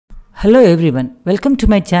Hello everyone, welcome to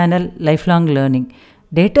my channel Lifelong Learning.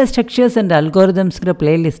 Data structures and algorithms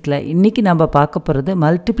playlist la இன்னைக்கு நாம பார்க்க போறது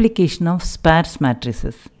multiplication of sparse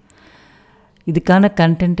matrices. இதுக்கான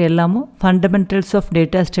content எல்லாமும் Fundamentals of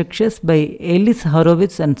Data Structures by Ellis,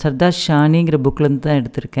 Horowitz and Sartaj Sahniங்கிற bookல இருந்து தான்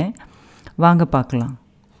எடுத்திருக்கேன். வாங்க பார்க்கலாம்.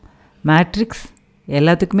 Matrix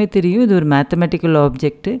எல்லாத்துக்குமே தெரியும், இது ஒரு mathematical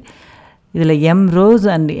object. இதில் m rows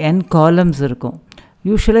and n columns இருக்கும்.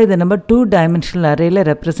 யூஸ்வலாக இதை நம்ம 2-dimensional அரேயில்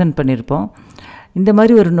ரெப்ரசன்ட் பண்ணியிருப்போம். இந்த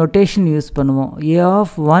மாதிரி ஒரு நொட்டேஷன் யூஸ் பண்ணுவோம். a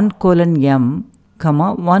of 1:m,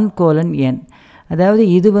 1:n. அதாவது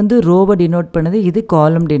இது வந்து ரோவை டினோட் பண்ணுது, இது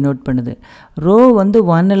காலம் டினோட் பண்ணுது. ரோ வந்து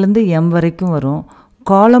 1லேருந்து m வரைக்கும் வரும்,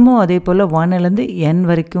 காலமும் அதே போல் 1லேருந்து n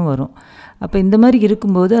வரைக்கும் வரும். அப்போ இந்த மாதிரி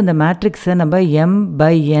இருக்கும்போது அந்த மேட்ரிக்ஸை நம்ம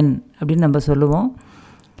m/n அப்படின்னு நம்ம சொல்லுவோம்.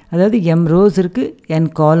 அதாவது m ரோஸ் இருக்குது, n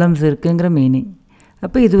காலம்ஸ் இருக்குங்கிற மீனிங்.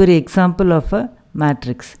 அப்போ இது ஒரு எக்ஸாம்பிள் ஆஃப் அ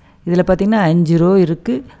மேட்ரிக்ஸ். இதில் பார்த்திங்கன்னா 5 ரோ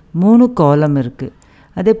இருக்குது, 3 காலம் இருக்குது.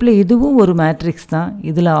 அதே போல் இதுவும் ஒரு மேட்ரிக்ஸ் தான்.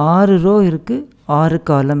 இதில் 6 ரோ இருக்குது, 6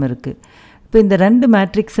 காலம் இருக்குது. இப்போ இந்த ரெண்டு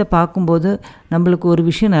மேட்ரிக்ஸை பார்க்கும்போது நம்மளுக்கு ஒரு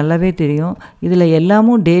விஷயம் நல்லாவே தெரியும். இதில்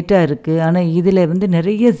எல்லாமும் டேட்டா இருக்குது, ஆனால் இதில் வந்து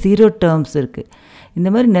நிறைய ஜீரோ டேர்ம்ஸ் இருக்குது. இந்த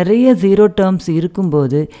மாதிரி நிறைய ஜீரோ டேர்ம்ஸ்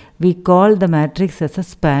இருக்கும்போது we call the matrix as a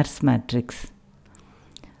sparse matrix.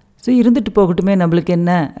 So இருந்துட்டு போகட்டுமே, நம்மளுக்கு என்ன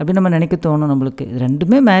அப்படின்னு நம்ம நினைக்க தோணும். நம்மளுக்கு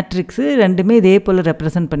ரெண்டுமே மேட்ரிக்ஸு, ரெண்டுமே இதே போல்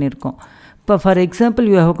ரெப்ரசன்ட் பண்ணியிருக்கோம். இப்போ for example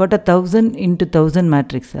you have got 1000 into 1000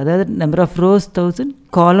 matrix, அதாவது நம்பர் ஆஃப் ரோஸ் 1000,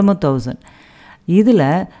 காலமும் 1000. இதில்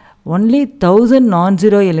ஒன்லி 1000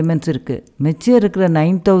 நான்-ஜீரோ எலிமெண்ட்ஸ் இருக்குது, மிச்சம் இருக்கிற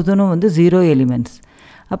 9000ம் வந்து ஜீரோ எலிமெண்ட்ஸ்.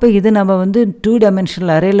 அப்போ இது நம்ம வந்து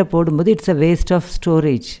 2-dimensional அரேயில் போடும்போது it's a waste of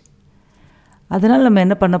storage. அதனால் நம்ம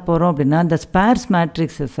என்ன பண்ண போகிறோம் அப்படின்னா, அந்த ஸ்பேர்ஸ்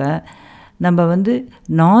மேட்ரிக்ஸஸை நம்ம வந்து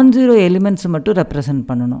நான்-ஜீரோ எலிமெண்ட்ஸ் மட்டும் ரெப்ரசன்ட்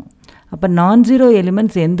பண்ணணும். அப்போ நான்-ஜீரோ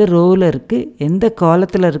எலிமெண்ட்ஸ் எந்த ரோவில் இருக்குது, எந்த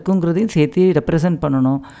காலத்தில் இருக்குங்கிறதையும் சேர்த்து ரெப்ரசன்ட்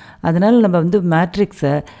பண்ணணும். அதனால் நம்ம வந்து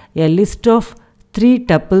மேட்ரிக்ஸை எ list of 3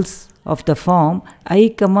 tuples of the form I,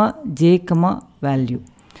 j, value.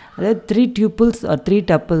 அதாவது 3 tuples or 3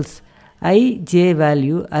 tuples I, j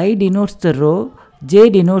value. I denotes the row, j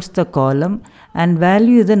denotes the column and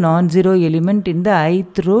value is the non-zero element in the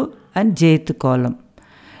ith row and jth column.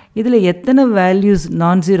 இதில் எத்தனை values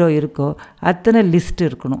நான்-ஜீரோ இருக்கோ அத்தனை list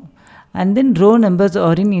இருக்கணும். And then row numbers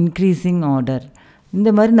are in increasing order. இந்த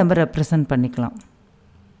மாதிரி நம்ம represent பண்ணிக்கலாம்.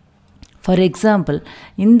 For example,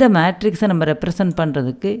 இந்த மேட்ரிக்ஸை நம்ம ரெப்ரசன்ட்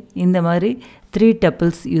பண்ணுறதுக்கு இந்த மாதிரி 3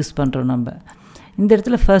 tuples யூஸ் பண்ணுறோம். நம்ம இந்த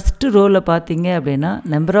இடத்துல ஃபஸ்ட்டு ரோவில் பார்த்தீங்க அப்படின்னா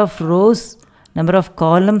number of rose, number of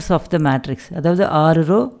columns of the matrix, அதாவது 6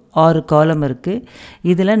 ரோ 6 காலம் இருக்குது.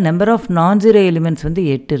 இதில் நம்பர் ஆஃப் நான்-ஜீரோ எலிமெண்ட்ஸ் வந்து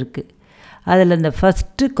 8 இருக்குது. அதில் இந்த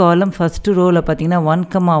ஃபஸ்ட்டு காலம் ஃபஸ்ட்டு ரோவில் பார்த்தீங்கன்னா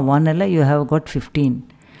 1,1ல் you have God 15,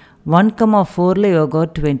 1,4ல் you have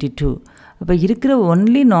got 22. அப்போ இருக்கிற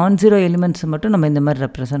ஒன்லி நான்-ஜீரோ எலிமெண்ட்ஸ் மட்டும் நம்ம இந்த மாதிரி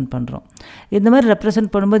ரெப்ரசன்ட் பண்ணுறோம். இந்த மாதிரி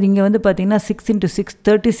ரெப்ரசன்ட் பண்ணும்போது இங்கே வந்து பார்த்திங்கன்னா 6 into 6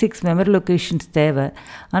 36 மெமரி லொக்கேஷன்ஸ் தேவை.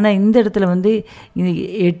 ஆனால் இந்த இடத்துல வந்து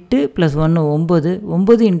 8 + 1 9,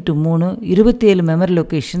 9 into 3 27 மெமரி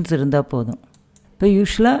லொக்கேஷன்ஸ் இருந்தால் போதும். இப்போ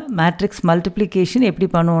யூஸ்வலாக மேட்ரிக்ஸ் மல்டிப்ளிகேஷன் எப்படி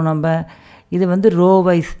பண்ணுவோம் நம்ம, இது வந்து ரோ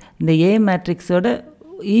வைஸ் இந்த ஏ மேட்ரிக்ஸோட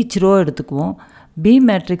ஈச் ரோ எடுத்துக்குவோம், பி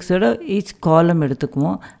மேட்ரிக்ஸோட ஈச் காலம்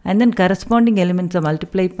எடுத்துக்குவோம், அண்ட் தென் கரஸ்பாண்டிங் எலிமெண்ட்ஸை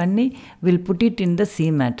மல்டிப்ளை பண்ணி will put it in the C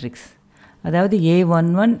matrix. அதாவது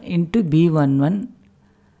a11 into b11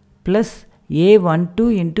 plus a12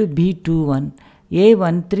 into b21,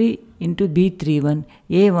 a13 into b31,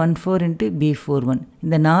 a14 into b41.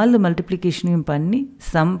 இந்த 4 மல்டிப்ளிகேஷனையும் பண்ணி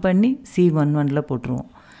சம் பண்ணி c11ல்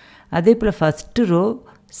போட்டுருவோம். அதே போல் ஃபஸ்ட்டு ரோ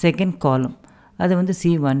செகண்ட் காலம் அது வந்து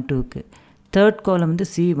c12க்கு, தேர்ட் காலம் வந்து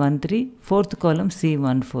c13, ஃபோர்த் காலம்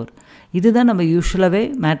c14. இதுதான் நம்ம யூஸ்வலாகவே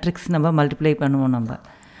மேட்ரிக்ஸ் நம்ம மல்டிப்ளை பண்ணுவோம் நம்ம.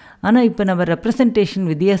 ஆனால் இப்போ நம்ம ரெப்ரசன்டேஷன்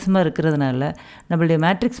வித்தியாசமாக இருக்கிறதுனால நம்மளுடைய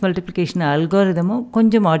மேட்ரிக்ஸ் மல்டிப்ளிகேஷன் அல்காரிதமும்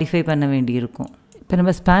கொஞ்சம் மாடிஃபை பண்ண வேண்டியிருக்கும். இப்போ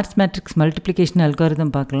நம்ம ஸ்பார்ஸ் மேட்ரிக்ஸ் மல்டிப்ளிகேஷன்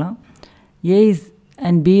அல்காரிதம் பார்க்கலாம். A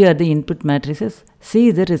and B are the input matrices, C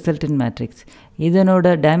is the resultant matrix.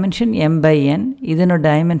 இதனோட டைமென்ஷன் m/n, இதனோட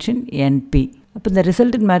டைமென்ஷன் np. அப்போ இந்த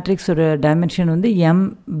ரிசல்டன்ட் மேட்ரிக்ஸோட டைமென்ஷன் வந்து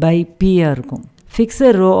m/p-ஆக இருக்கும். Fix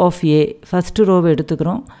a row of A, first ரோவை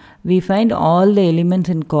எடுத்துக்கிறோம். We find all the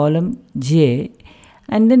elements இன் காலம் J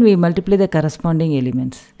and then we multiply the corresponding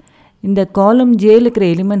elements. இந்த காலம் ஜேயில் இருக்கிற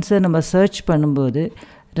எலிமெண்ட்ஸை நம்ம சர்ச் பண்ணும்போது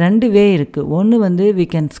 2 வே இருக்குது. ஒன்று வந்து we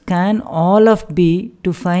can scan all of B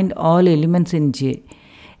to find all elements in J.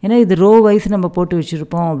 ஏன்னா இது ரோ வைஸ் நம்ம போட்டு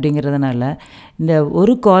வச்சுருப்போம். அப்படிங்கிறதுனால இந்த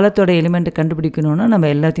ஒரு காலத்தோட எலிமெண்ட்டை கண்டுபிடிக்கணுன்னா நம்ம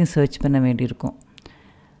எல்லாத்தையும் சர்ச் பண்ண வேண்டியிருக்கும்.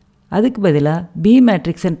 அதுக்கு பதிலாக பி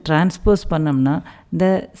மேட்ரிக்ஸை டிரான்ஸ்போஸ் பண்ணோம்னா இந்த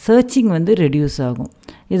சர்ச்சிங் வந்து ரெடியூஸ் ஆகும்.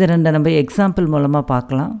 இதை நம்ம எக்ஸாம்பிள் மூலமாக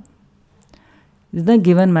பார்க்கலாம். இதுதான்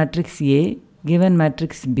given matrix A. given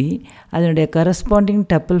matrix B அதனுடைய corresponding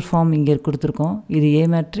tuple form இங்கே கொடுத்துருக்கோம். இது A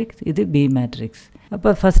matrix, இது B matrix. அப்போ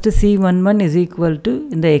first C11 is equal to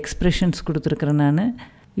இந்த எக்ஸ்ப்ரெஷன்ஸ் கொடுத்துருக்குறேன் நான்.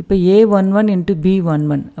 இப்போ A11 into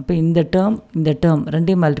B11, அப்போ இந்த டேர்ம்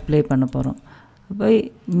ரெண்டையும் மல்டிப்ளை பண்ண போகிறோம். அப்போ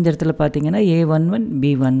இந்த இடத்துல பார்த்தீங்கன்னா A11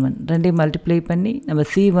 B11 ரெண்டையும் மல்டிப்ளை பண்ணி நம்ம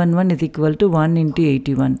C11 is equal to 1 into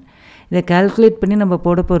 81. இதை கால்குலேட் பண்ணி நம்ம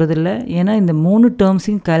போட போகிறதில்ல, ஏன்னா இந்த 3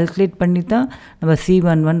 டேர்ம்ஸையும் கால்குலேட் பண்ணி தான் நம்ம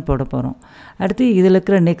C11 போட போகிறோம். அடுத்து இதில்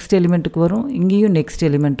இருக்கிற நெக்ஸ்ட் எலிமெண்ட்டுக்கு வரும், இங்கேயும் நெக்ஸ்ட்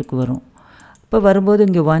எலிமெண்ட்டுக்கு வரும். இப்போ வரும்போது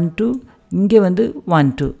இங்கே 1 2, இங்கே வந்து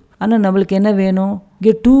 1 2. ஆனால் நம்மளுக்கு என்ன வேணும்,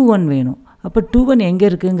 இங்கே 2 1 வேணும். அப்போ 2 1 எங்கே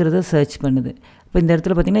இருக்குங்கிறத சர்ச் பண்ணுது. இப்போ இந்த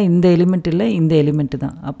இடத்துல பார்த்திங்கன்னா இந்த எலிமெண்ட் இல்லை, இந்த எலிமெண்ட்டு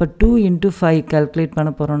தான். அப்போ 2 into 5 கால்குலேட் பண்ண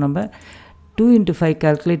போகிறோம். நம்ம 2 into 5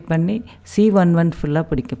 கால்குலேட் பண்ணி C11 ஃபுல்லாக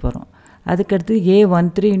படிக்க போகிறோம். அதுக்கடுத்து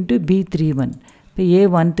A13 into B31. இப்போ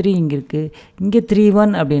A13 இங்கே இருக்குது, இங்கே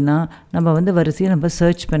 31 அப்படின்னா நம்ம வந்து வரிசையை நம்ம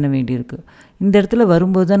சர்ச் பண்ண வேண்டியிருக்கு. இந்த இடத்துல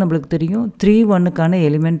வரும்போது தான் நம்மளுக்கு தெரியும் 31க்கான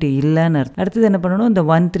எலிமெண்ட் இல்லைன்னு அர்த்தம். அடுத்தது என்ன பண்ணணும், இந்த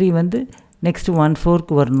 13 வந்து நெக்ஸ்ட்டு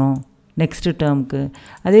 14க்கு வரணும் நெக்ஸ்ட்டு டேர்முக்கு.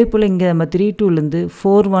 அதே போல் இங்கே நம்ம 32லேருந்து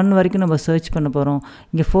 41 வரைக்கும் நம்ம சர்ச் பண்ண போகிறோம்.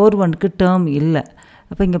 இங்கே 41க்கு டேர்ம் இல்லை.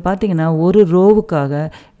 அப்போ இங்கே பார்த்தீங்கன்னா ஒரு ரோவுக்காக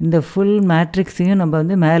இந்த ஃபுல் மேட்ரிக்ஸையும் நம்ம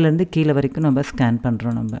வந்து மேலேருந்து கீழே வரைக்கும் நம்ம ஸ்கேன்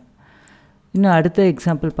பண்ணுறோம். நம்ம இன்னும் அடுத்த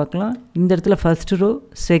எக்ஸாம்பிள் பார்க்கலாம். இந்த இடத்துல ஃபஸ்ட்டு ரோ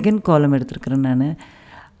செகண்ட் காலம் எடுத்துருக்கிறேன் நான்.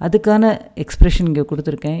 அதுக்கான எக்ஸ்ப்ரெஷன் இங்கே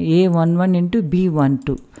கொடுத்துருக்கேன். A11 into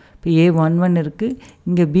B12. இப்போ A11 இருக்குது,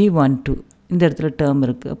 இங்கே B12 இந்த இடத்துல டேர்ம்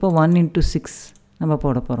இருக்குது. அப்போ 1 into 6 நம்ம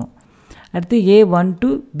போட போகிறோம். அடுத்து A12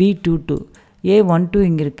 B22. A12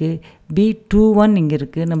 இங்கே இருக்குது, B21 இங்கே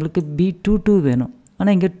இருக்குது, நம்மளுக்கு B22 வேணும்.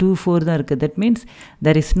 ஆனால் இங்கே 24 தான் இருக்குது. That means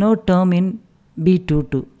there is no term in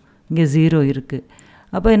B22. இங்கே 0 இருக்குது.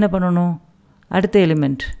 அப்போ என்ன பண்ணணும், அடுத்த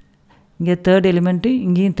எலிமெண்ட் இங்கே தேர்ட் எலிமெண்ட்டு,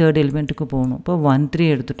 இங்கேயும் தேர்ட் எலிமெண்ட்டுக்கு போகணும். இப்போ 1 3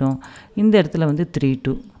 எடுத்துட்டோம். இந்த இடத்துல வந்து 3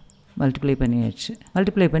 2 மல்டிப்ளை பண்ணியாச்சு.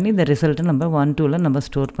 மல்டிப்ளை பண்ணி இந்த ரிசல்ட்டை நம்ம 1 2ல் நம்ம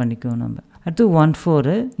ஸ்டோர் பண்ணிக்குவோம். நம்ம அடுத்து 1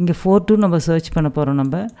 4, இங்கே 4 2 நம்ம சர்ச் பண்ண போகிறோம்.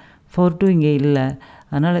 நம்ம 4 2 இங்கே இல்லை,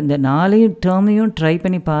 அதனால் இந்த 4 டேர்மையும் ட்ரை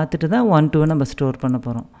பண்ணி பார்த்துட்டு தான் 1 2 நம்ம ஸ்டோர் பண்ண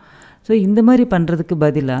போகிறோம். ஸோ இந்த மாதிரி பண்ணுறதுக்கு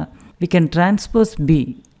பதிலாக we can transpose B.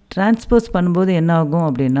 Transpose பண்ணும்போது என்ன ஆகும்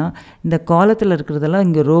அப்படின்னா, இந்த காலத்தில் இருக்கிறதெல்லாம்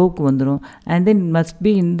இங்கே ரோவுக்கு வந்துடும். And then must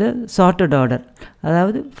be in the chartered order.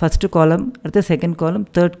 அதாவது ஃபஸ்ட்டு காலம், அடுத்த செகண்ட் காலம்,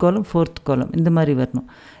 தேர்ட் காலம், ஃபோர்த் காலம், இந்த மாதிரி வரணும்.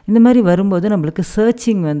 இந்த மாதிரி வரும்போது நம்மளுக்கு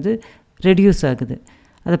சர்ச்சிங் வந்து ரெடியூஸ் ஆகுது.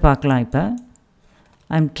 அதை பார்க்கலாம். இப்போ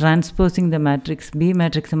I am டிரான்ஸ்போஸிங் the matrix B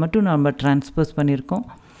மேட்ரிக்ஸை மட்டும் நம்ம டிரான்ஸ்போஸ் பண்ணியிருக்கோம்.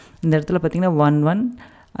 இந்த இடத்துல பார்த்திங்கன்னா 1 1,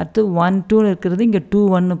 அடுத்து 1 2 இருக்கிறது இங்கே 2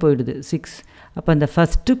 1 போயிடுது 6. அப்போ அந்த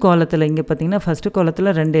ஃபஸ்ட்டு காலத்தில் இங்கே பார்த்திங்கன்னா ஃபஸ்ட்டு காலத்தில்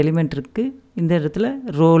 2 எலிமெண்ட் இருக்குது, இந்த இடத்துல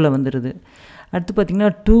ரோவில் வந்துடுது. அடுத்து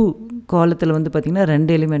பார்த்திங்கன்னா 2 காலத்தில் வந்து பார்த்திங்கன்னா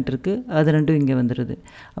 2 எலிமெண்ட் இருக்குது, அது ரெண்டும் இங்கே வந்துடுது.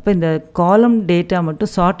 அப்போ இந்த காலம் டேட்டா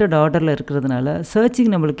மட்டும் சார்ட்டட் ஆர்டரில் இருக்கிறதுனால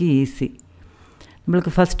சர்ச்சிங் நம்மளுக்கு ஈஸி.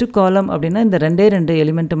 நம்மளுக்கு ஃபஸ்ட்டு காலம் அப்படின்னா இந்த 2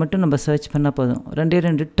 எலிமெண்ட்டை மட்டும் நம்ம சர்ச் பண்ணால் போதும்,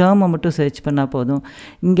 2 டேர்மை மட்டும் சர்ச் பண்ணால் போதும்.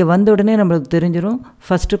 இங்கே வந்த உடனே நம்மளுக்கு தெரிஞ்சிடும்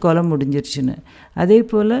ஃபஸ்ட்டு காலம் முடிஞ்சிருச்சுன்னு. அதே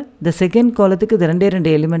போல் இந்த செகண்ட் காலத்துக்கு இது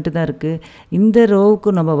 2 எலிமெண்ட்டு தான் இருக்குது. இந்த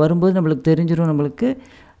ரோவுக்கு நம்ம வரும்போது நம்மளுக்கு தெரிஞ்சிடும் நம்மளுக்கு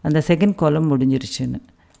அந்த செகண்ட் காலம் முடிஞ்சிருச்சுன்னு.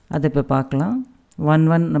 அதை இப்போ பார்க்கலாம். 1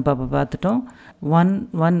 1 நம்ம இப்போ பார்த்துட்டோம். 1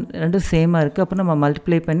 1 ரெண்டும் சேமாக இருக்குது. அப்போ நம்ம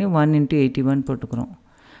மல்டிப்ளை பண்ணி 1 into 81 போட்டுக்கிறோம்.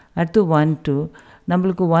 அடுத்து 1 2,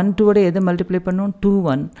 நம்மளுக்கு 1 2வோட எது மல்டிப்ளை பண்ணோம், 2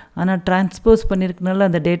 1. ஆனால் டிரான்ஸ்போஸ் பண்ணியிருக்கனால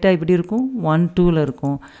அந்த டேட்டா இப்படி இருக்கும், 1 2ல்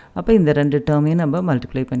இருக்கும். அப்போ இந்த 2 டேர்மையும் நம்ம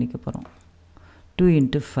மல்டிப்ளை பண்ணிக்க போகிறோம். 2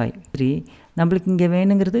 into 5 3. நம்மளுக்கு இங்கே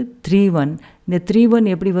வேணுங்கிறது 3 1. இந்த 3 1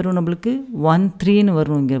 எப்படி வரும், நம்மளுக்கு 1 3ன்னு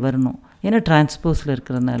வரும், இங்கே வரணும், ஏன்னா டிரான்ஸ்போஸில்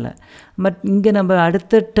இருக்கிறதுனால. பட் இங்கே நம்ம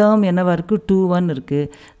அடுத்த டேர்ம் என்னவா இருக்குது, 2 1 இருக்குது.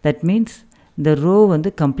 தட் மீன்ஸ் இந்த ரோ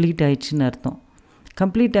வந்து கம்ப்ளீட் ஆயிடுச்சுன்னு அர்த்தம்.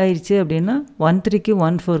 கம்ப்ளீட் ஆயிடுச்சு அப்படின்னா 1 3க்கு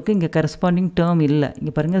 1 4க்கு இங்கே கரஸ்பாண்டிங் டேர்ம் இல்லை.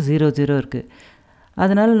 இங்கே பாருங்கள் 0 0 இருக்குது.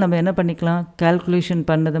 அதனால் நம்ம என்ன பண்ணிக்கலாம், கால்குலேஷன்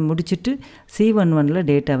பண்ணதை முடிச்சுட்டு C11ல்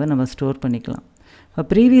டேட்டாவை நம்ம ஸ்டோர் பண்ணிக்கலாம். இப்போ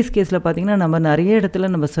ப்ரீவியஸ் கேஸில் பார்த்திங்கன்னா நம்ம நிறைய இடத்துல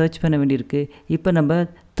நம்ம சர்ச் பண்ண வேண்டியிருக்கு. இப்போ நம்ம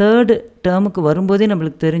தேர்டு டேர்முக்கு வரும்போதே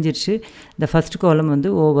நம்மளுக்கு தெரிஞ்சிருச்சு இந்த ஃபஸ்ட் காலம்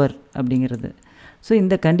வந்து ஓவர் அப்படிங்கிறது. ஸோ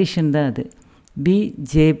இந்த கண்டிஷன் தான் அது.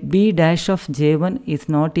 B dash of J1 is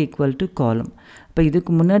not equal to column. இப்போ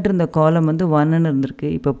இதுக்கு முன்னாடி இருந்த காலம் வந்து 1ன்னு இருந்திருக்கு,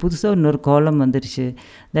 இப்போ புதுசாக இன்னொரு காலம் வந்துருச்சு.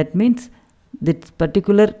 தட் மீன்ஸ் திட்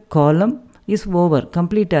பர்டிகுலர் காலம் இஸ் ஓவர்,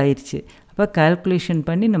 கம்ப்ளீட் ஆயிடுச்சு. அப்போ கால்குலேஷன்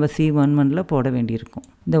பண்ணி நம்ம C11ல் போட வேண்டியிருக்கும்.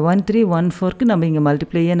 இந்த 1 3 1 4க்கு நம்ம இங்கே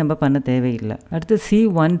மல்டிப்ளையே நம்ம பண்ண தேவையில்லை. அடுத்து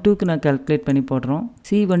C12க்கு நான் கால்குலேட் பண்ணி போடுறோம்.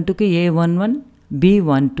 C12க்கு A11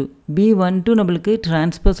 B12. B12 நம்மளுக்கு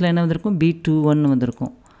டிரான்ஸ்போஸில் என்ன வந்திருக்கும், B21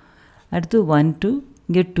 வந்திருக்கும். அடுத்து 1 2,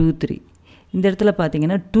 இங்கே 2 3. இந்த இடத்துல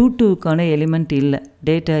பார்த்தீங்கன்னா 2 2க்கான எலிமெண்ட் இல்லை,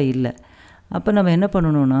 டேட்டா இல்லை. அப்போ நம்ம என்ன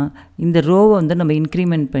பண்ணணும்னா இந்த ரோவை வந்து நம்ம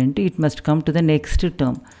இன்க்ரிமெண்ட் பண்ணிட்டு it must come to the next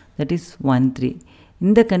term. that is 1 3.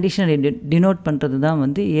 இந்த கண்டிஷனை டினோட் பண்ணுறது தான்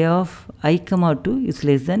வந்து a of I, 2 is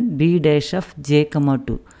less than b dash of j,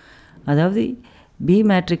 2. அதாவது b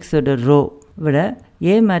மேட்ரிக்ஸோட ரோ விட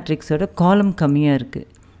a மேட்ரிக்ஸோட காலம் கம்மியாக இருக்குது.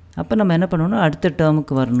 அப்போ நம்ம என்ன பண்ணணும், அடுத்த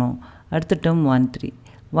டேர்முக்கு வரணும். அடுத்த டேர்ம் 1 3,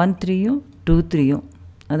 1 3யும் 2 3யும்,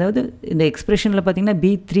 அதாவது இந்த எக்ஸ்பிரஷனில் பார்த்திங்கன்னா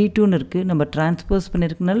b32ன்னு இருக்குது, நம்ம டிரான்ஸ்போஸ்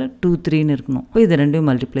பண்ணியிருக்கனால 2 3ன்னு இருக்கணும். இப்போ இது ரெண்டும்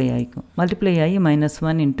மல்டிப்ளை ஆகிக்கும். மல்டிப்ளை ஆகி -1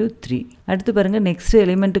 × 3. அடுத்து பாருங்கள், நெக்ஸ்ட்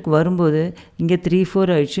எலிமெண்ட்டுக்கு வரும்போது இங்கே 3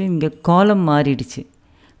 4 ஆகிடுச்சு, இங்கே காலம் மாறிடுச்சு.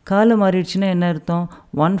 காலம் மாறிடுச்சுன்னா என்ன அர்த்தம்,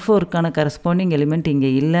 1 4க்கான கரஸ்பாண்டிங் எலிமெண்ட் இங்கே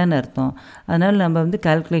இல்லைன்னு அர்த்தம். அதனால் நம்ம வந்து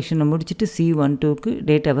கால்குலேஷனை முடிச்சுட்டு C12க்கு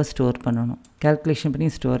டேட்டாவை ஸ்டோர் பண்ணணும். கால்குலேஷன் பண்ணி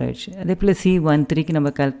ஸ்டோர் ஆகிடுச்சு. அதே போல் C13க்கு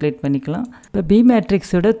நம்ம கால்குலேட் பண்ணிக்கலாம். இப்போ பி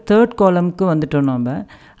மேட்ரிக்ஸோட தேர்ட் காலமுக்கு வந்துட்டோம் நம்ம.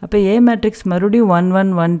 அப்போ ஏ மேட்ரிக்ஸ் மறுபடியும் 1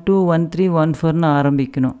 1 1 2 1 3 1 4ன்னு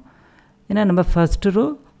ஆரம்பிக்கணும். ஏன்னா நம்ம ஃபஸ்ட்டு ரோ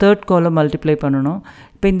தேர்ட் காலம் மல்டிப்ளை பண்ணணும்.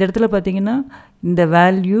 இப்போ இந்த இடத்துல பார்த்திங்கன்னா இந்த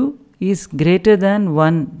வேல்யூ is greater than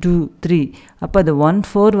 1 2 3. அப்போ அது 1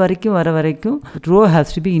 4 வரைக்கும் வர வரைக்கும் row has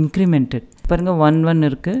to be incremented. பாருங்கள் 1 1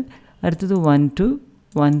 இருக்குது, அடுத்தது 1 2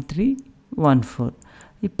 1 3 1 4.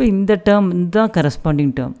 இப்போ இந்த டேர்ம் இதுதான்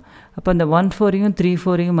கரஸ்பாண்டிங் டேர்ம். அப்போ அந்த 1 4யும் 3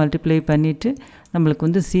 4யும் மல்டிப்ளை பண்ணிவிட்டு நம்மளுக்கு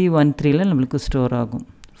வந்து C13ல் நம்மளுக்கு ஸ்டோர் ஆகும்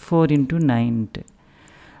 4 × 9.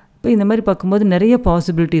 இப்போ இந்த மாதிரி பார்க்கும்போது நிறைய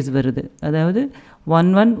பாசிபிலிட்டிஸ் வருது. அதாவது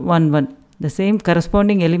 1 1 1 1 இந்த சேம்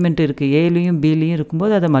கரஸ்பாண்டிங் எலிமெண்ட் இருக்குது, ஏலையும் பிலையும்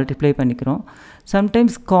இருக்கும்போது அதை மல்டிப்ளை பண்ணிக்கிறோம்.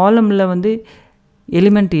 சம்டைம்ஸ் காலமில் வந்து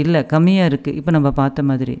எலிமெண்ட் இல்லை, கம்மியாக இருக்குது, இப்போ நம்ம பார்த்த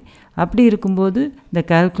மாதிரி. அப்படி இருக்கும்போது இந்த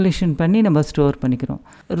கால்குலேஷன் பண்ணி நம்ம ஸ்டோர் பண்ணிக்கிறோம்.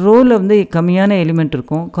 ரோவில் வந்து கம்மியான எலிமெண்ட்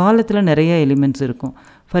இருக்கும், காலத்தில் நிறைய எலிமெண்ட்ஸ் இருக்கும்.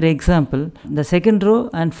 ஃபார் எக்ஸாம்பிள் இந்த செகண்ட் ரோ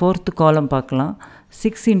அண்ட் ஃபோர்த் காலம் பார்க்கலாம்.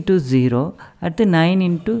 6 × 0, அடுத்து 9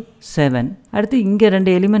 × 7. அடுத்து இங்கே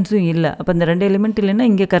 2 எலிமெண்ட்ஸும் இல்லை. அப்போ இந்த 2 எலிமெண்ட் இல்லைன்னா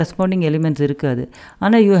இங்கே கரஸ்பாண்டிங் எலிமெண்ட்ஸ் இருக்காது.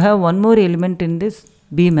 ஆனால் you have one more element in this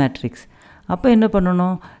be matrix. அப்போ என்ன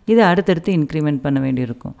பண்ணணும், இதை அடுத்தடுத்து இன்க்ரிமெண்ட் பண்ண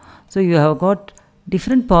வேண்டியிருக்கும். So you have God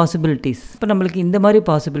different possibilities. இப்போ நம்மளுக்கு இந்த மாதிரி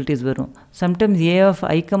பாசிபிலிட்டிஸ் வரும். Sometimes a of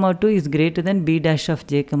I, 2 is greater than b dash of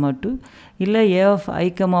j, 2. இல்லை a of I,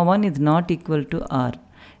 1 is not equal to r.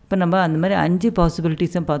 இப்போ நம்ம அந்த மாதிரி 5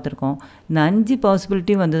 பாசிபிலிட்டிஸும் பார்த்துருக்கோம். இந்த 5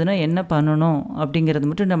 பாசிபிலிட்டி வந்ததுன்னா என்ன பண்ணணும் அப்படிங்கிறது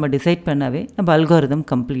மட்டும் நம்ம டிசைட் பண்ணாவே நம்ம அல்காரிதம்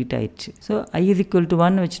கம்ப்ளீட் ஆயிடுச்சு. So I is equal to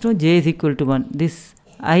 1 வச்சுட்டோம், j is equal to 1. This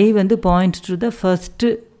I வந்து points to the first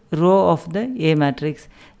row of the A matrix,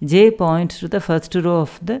 j points to the first row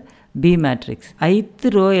of the B matrix. ith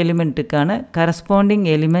row எலிமெண்ட்டுக்கான corresponding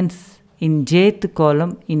elements in jth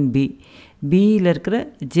காலம் இன் B. பியில் இருக்கிற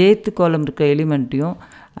jth காலம் இருக்கிற எலிமெண்ட்டையும்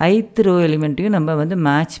ith row எலிமெண்ட்டையும் நம்ம வந்து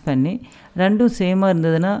match பண்ணி ரெண்டும் சேமாக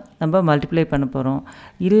இருந்ததுன்னா நம்ம மல்டிப்ளை பண்ண போகிறோம்.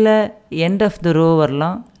 இல்லை எண்ட் ஆஃப் த ரோ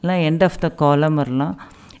வரலாம், இல்லை எண்ட் ஆஃப் த காலம் வரலாம்,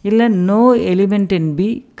 இல்லை no element in B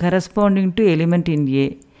corresponding to element இன் ஏ.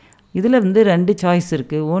 இதில் வந்து 2 சாய்ஸ்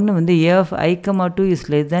இருக்குது. ஒன்று வந்து a of I, 2 is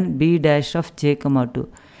less than b dash of j, 2.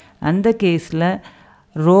 அந்த கேஸில்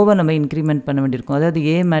ரோவை நம்ம இன்க்ரிமெண்ட் பண்ண வேண்டியிருக்கும். அதாவது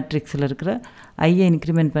ஏ மேட்ரிக்ஸில் இருக்கிற ஐயை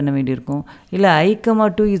இன்க்ரிமெண்ட் பண்ண வேண்டியிருக்கும். இல்லை I,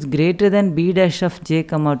 2 is greater than b dash of j,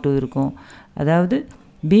 2 இருக்கும். அதாவது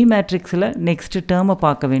பி மேட்ரிக்ஸில் நெக்ஸ்ட் டேர்மை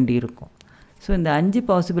பார்க்க வேண்டியிருக்கும். ஸோ இந்த 5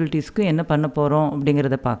 பாசிபிலிட்டிஸ்க்கும் என்ன பண்ண போகிறோம்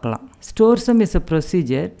அப்படிங்கிறத பார்க்கலாம். Store some is a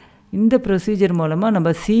procedure. இந்த ப்ரொசீஜர் மூலமாக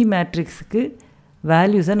நம்ம சி மேட்ரிக்ஸுக்கு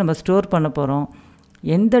வேல்யூஸை நம்ம ஸ்டோர் பண்ண போகிறோம்.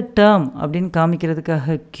 எந்த டேர்ம் அப்படின்னு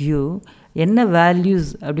காமிக்கிறதுக்காக க்யூ, என்ன வேல்யூஸ்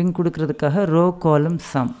அப்படின்னு கொடுக்கறதுக்காக ரோ காலம்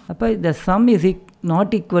சம். அப்போ இந்த some is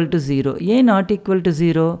not equal to 0. ஏன் நாட் ஈக்குவல் டு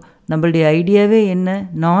 0? நம்மளுடைய ஐடியாவே என்ன,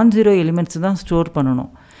 நான் ஜீரோ எலிமெண்ட்ஸ் தான் ஸ்டோர்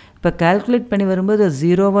பண்ணணும். இப்போ கால்குலேட் பண்ணி வரும்போது அது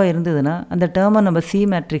 0வாக இருந்ததுன்னா அந்த டேர்மை நம்ம சி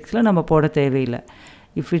மேட்ரிக்ஸில் நம்ம போட தேவையில்லை.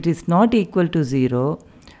 If it is not equal to 0,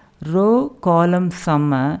 row காலம்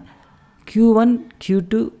சம்மை Q1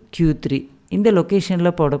 Q2 Q3 இந்த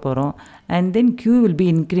லொக்கேஷனில் போட போகிறோம். And then Q will be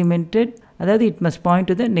incremented, அதாவது it must point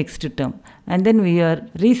to the next term, and then we are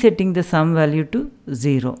resetting the sum value to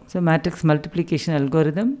 0. So matrix multiplication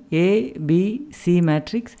algorithm A, B, C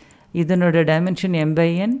matrix, இதனோட dimension m by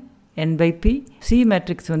n, n by p, C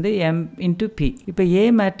matrix வந்து m into p. இப்போ A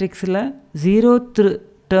matrixல 0th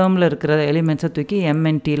termல இருக்கிற எலிமெண்ட்ஸை தூக்கி m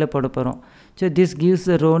and tல போட போகிறோம். So this gives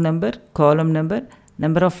the row number, column number,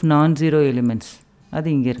 number of non-zero elements. அது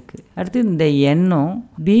இங்கே இருக்குது. அடுத்து இந்த எண்ணும்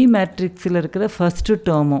பி மேட்ரிக்ஸில் இருக்கிற ஃபஸ்ட்டு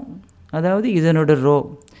டேர்மும், அதாவது இதனோட ரோ,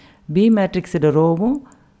 பி மேட்ரிக்ஸோட ரோவும்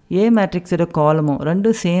ஏ மேட்ரிக்ஸோட காலமும்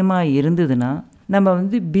ரெண்டும் சேமாக இருந்ததுன்னா நம்ம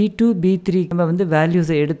வந்து B2 B3 நம்ம வந்து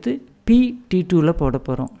வேல்யூஸை எடுத்து T2ல் போட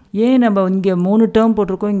போகிறோம். ஏன் நம்ம இங்கே 3 டேர்ம்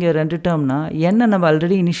போட்டிருக்கோம், இங்கே 2 டேர்ம்னா எண்ணை நம்ம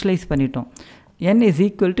ஆல்ரெடி இனிஷியலைஸ் பண்ணிட்டோம். n is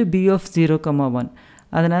equal to b of 0, 1.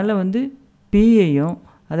 அதனால் வந்து பியையும்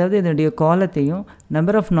அதாவது இதனுடைய காலத்தையும்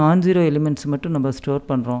நம்பர் ஆஃப் நான் ஜீரோ எலிமெண்ட்ஸ் மட்டும் நம்ம ஸ்டோர்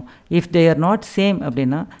பண்ணுறோம். If they are not same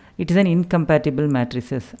அப்படின்னா it is an incompatible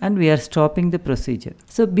matrices and we are stopping the procedure.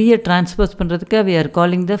 So B transpose பண்றதுக்கு we are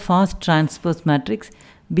calling the fast transpose matrix.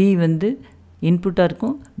 B வந்து input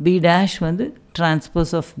இருக்கும், B dash வந்து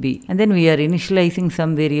transpose of B, and then we are initializing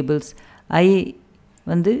some variables. I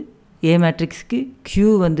வந்து A matrixக்கு,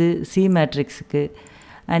 Q வந்து C matrixக்கு,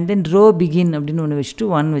 and then row begin அப்படின்னு ஒன்று வச்சுட்டு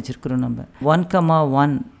 1 வச்சுருக்கிறோம். நம்ம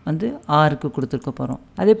 1,1 வந்து Rக்கு கொடுத்துருக்க போகிறோம்.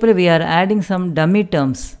 அதே போல் we are adding some dummy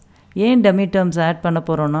terms. ஏன் டம்மி டேர்ம்ஸ் ஆட் பண்ண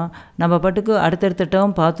போகிறோன்னா நம்ம பாட்டுக்கு அடுத்தடுத்த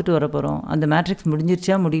டேர்ம் பார்த்துட்டு வர போகிறோம். அந்த மேட்ரிக்ஸ்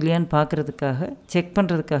முடிஞ்சிருச்சா முடியலையான்னு பார்க்குறதுக்காக செக்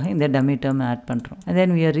பண்ணுறதுக்காக இந்த டம்மி டேர்ம் ஆட் பண்ணுறோம். and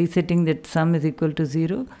then we are resetting that sum is equal to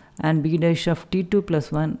 0 and b dash of t2 plus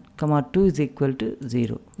 1 comma 2 is equal to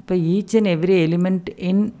 0. இப்போ each and every element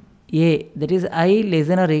in A, that is I less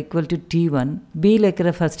than or equal to t1, B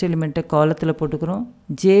இருக்கிற first எலிமெண்ட்டை காலத்தில் போட்டுக்கிறோம்.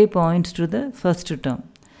 J points to the first term.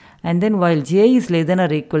 And then while J is less than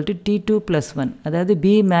or equal to T2 plus 1, அதாவது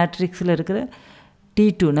B மேட்ரிக்ஸில் இருக்கிற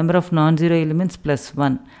T2 number of non-zero elements plus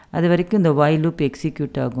 1, அது வரைக்கும் இந்த while loop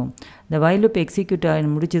execute ஆகும். இந்த while loop எக்ஸிக்யூட் ஆகி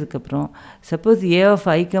முடிச்சதுக்கப்புறம் suppose A of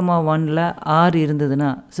I, 1ல R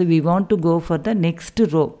இருந்ததுன்னா, so we want to go for the next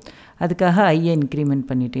row, அதுக்காக ஐயை இன்க்ரிமெண்ட்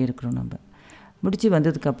பண்ணிகிட்டே இருக்கிறோம். நம்ம முடிச்சு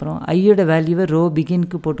வந்ததுக்கப்புறம் ஐயோட வேல்யூவை ரோ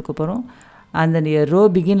பிகின்க்கு போட்டுக்க போகிறோம். அந்த ரோ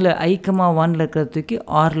பிகினில் I, 1ல் இருக்கிற தூக்கி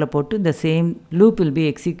ஆரில் போட்டு இந்த same loop will be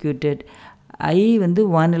executed. ஐ வந்து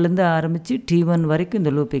 1லேருந்து ஆரம்பித்து T1 வரைக்கும்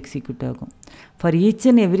இந்த லூப் எக்ஸிக்யூட் ஆகும். For each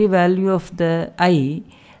and every value of the ஐ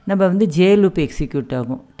நம்ம வந்து ஜே லூப் எக்ஸிக்யூட்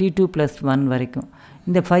ஆகும் T2 plus 1 வரைக்கும்.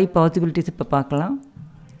 இந்த 5 பாசிபிலிட்டிஸ் இப்போ பார்க்கலாம்.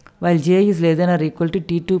 while J is less than or equal to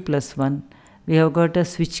T2 plus 1, we have got a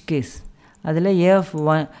switch case. அதில் A of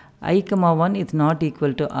I, 1 is not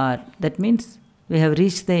equal to R. That means we have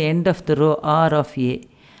reached the end of the row R of A.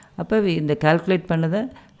 அப்போ இந்த calculate பண்ணதை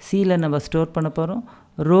Cயில் நம்ம store பண்ண போகிறோம்.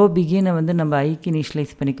 Row பிகினை வந்து நம்ம ஐக்கு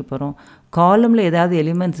இனிஷியலைஸ் பண்ணிக்க போகிறோம். காலமில் ஏதாவது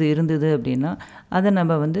எலிமெண்ட்ஸ் இருந்தது அப்படின்னா அதை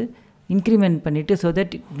நம்ம வந்து இன்க்ரிமெண்ட் பண்ணிவிட்டு so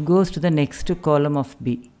that it goes to the next காலம் ஆஃப்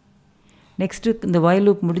B. நெக்ஸ்ட்டு இந்த while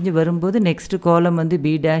loop முடிஞ்சு வரும்போது நெக்ஸ்ட்டு காலம் வந்து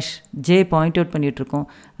B dash J point out பண்ணிகிட்ருக்கோம்,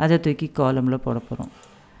 அதை தூக்கி காலமில் போட போகிறோம்.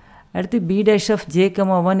 அடுத்து B dash of J,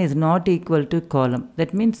 1 is not equal to column.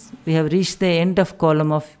 That means we have reached the end of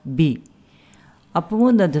column of B.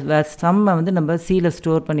 அப்பவும் இந்த சம்மை வந்து நம்ம Cயில்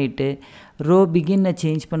ஸ்டோர் பண்ணிவிட்டு ரோ பிகினை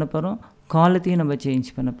சேஞ்ச் பண்ண போகிறோம், காலத்தையும் நம்ம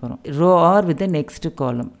சேஞ்ச் பண்ண போகிறோம். Row R with the next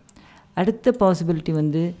காலம். அடுத்த பாசிபிலிட்டி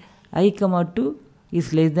வந்து I, 2 is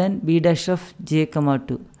less than B dash of J,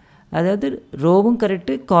 2. அதாவது ரோவும்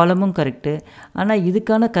கரெக்டு காலமும் கரெக்டு, ஆனால்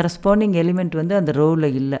இதுக்கான கரஸ்பாண்டிங் எலிமெண்ட் வந்து அந்த ரோவில்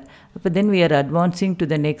இல்லை. அப்போ தென் we are advancing to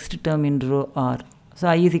the next term in row R. So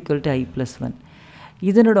I is equal to I plus 1.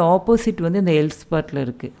 இதனோட ஆப்போசிட் வந்து இந்த எல்ஸ் பார்ட்டில்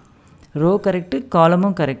இருக்குது. ரோ கரெக்டு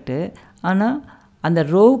காலமும் கரெக்டு, ஆனால் அந்த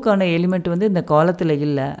ரோவுக்கான எலிமெண்ட் வந்து இந்த காலத்தில்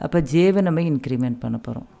இல்லை. அப்போ ஜேவை நம்ம இன்க்ரிமெண்ட் பண்ண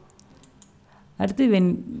போகிறோம். அடுத்து when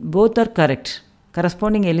both are correct,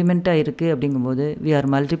 corresponding எலிமெண்ட்டாக இருக்குது அப்படிங்கும்போது we are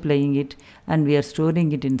multiplying it and we are storing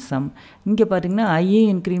it in sum. இங்கே பார்த்திங்கன்னா ஐயையும்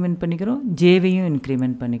இன்க்ரிமெண்ட் பண்ணிக்கிறோம், ஜேவையும்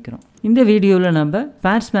இன்க்ரிமெண்ட் பண்ணிக்கிறோம். இந்த வீடியோவில் நம்ம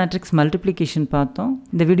ஸ்பார்ஸ் மேட்ரிக்ஸ் மல்டிப்ளிகேஷன் பார்த்தோம்.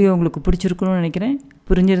 இந்த வீடியோ உங்களுக்கு பிடிச்சிருக்கணும்னு நினைக்கிறேன்.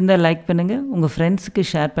 புரிஞ்சிருந்தால் லைக் பண்ணுங்கள், உங்கள் ஃப்ரெண்ட்ஸுக்கு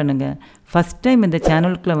ஷேர் பண்ணுங்கள். ஃபஸ்ட் டைம் இந்த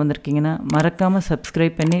சேனலுக்குள்ளே வந்திருக்கீங்கன்னா மறக்காமல்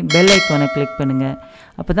சப்ஸ்கிரைப் பண்ணி பெல் ஐக்கானை கிளிக் பண்ணுங்கள்.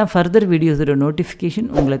 அப்போ தான் ஃபர்தர் வீடியோஸோட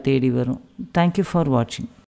நோட்டிஃபிகேஷன் உங்களை தேடி வரும். தேங்க்யூ ஃபார் வாட்சிங்.